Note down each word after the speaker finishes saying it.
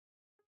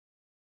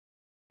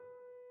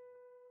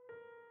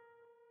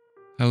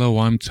Hello,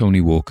 I'm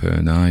Tony Walker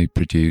and I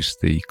produce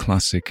the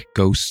Classic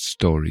Ghost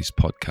Stories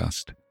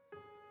podcast.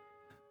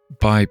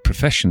 By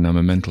profession, I'm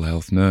a mental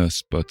health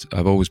nurse, but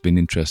I've always been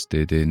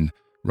interested in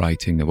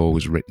writing. I've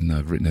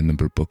written a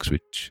number of books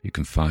which you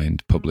can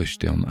find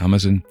published on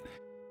Amazon,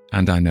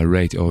 and I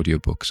narrate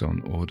audiobooks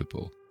on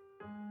Audible.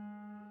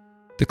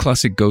 The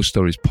Classic Ghost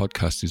Stories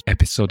podcast is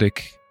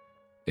episodic.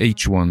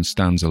 Each one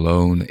stands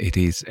alone. It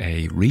is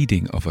a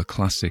reading of a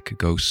classic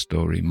ghost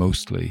story,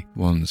 mostly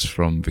ones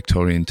from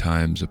Victorian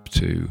times up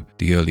to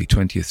the early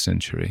 20th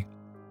century.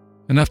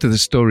 And after the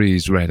story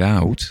is read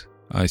out,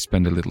 I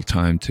spend a little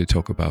time to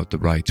talk about the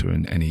writer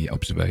and any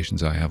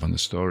observations I have on the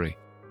story.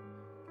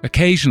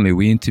 Occasionally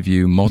we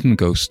interview modern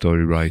ghost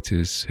story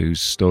writers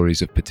whose stories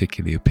have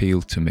particularly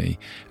appealed to me,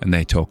 and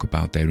they talk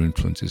about their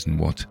influences and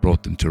what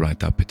brought them to write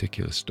that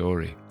particular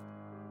story.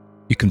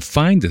 You can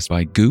find us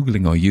by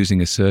Googling or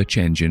using a search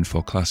engine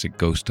for Classic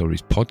Ghost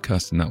Stories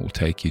podcast, and that will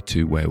take you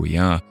to where we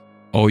are.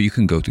 Or you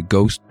can go to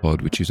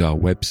GhostPod, which is our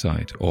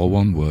website, all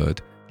one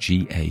word,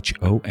 GHOSTPOD.org,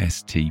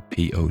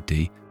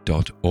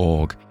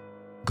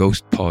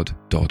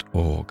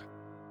 ghostpod.org.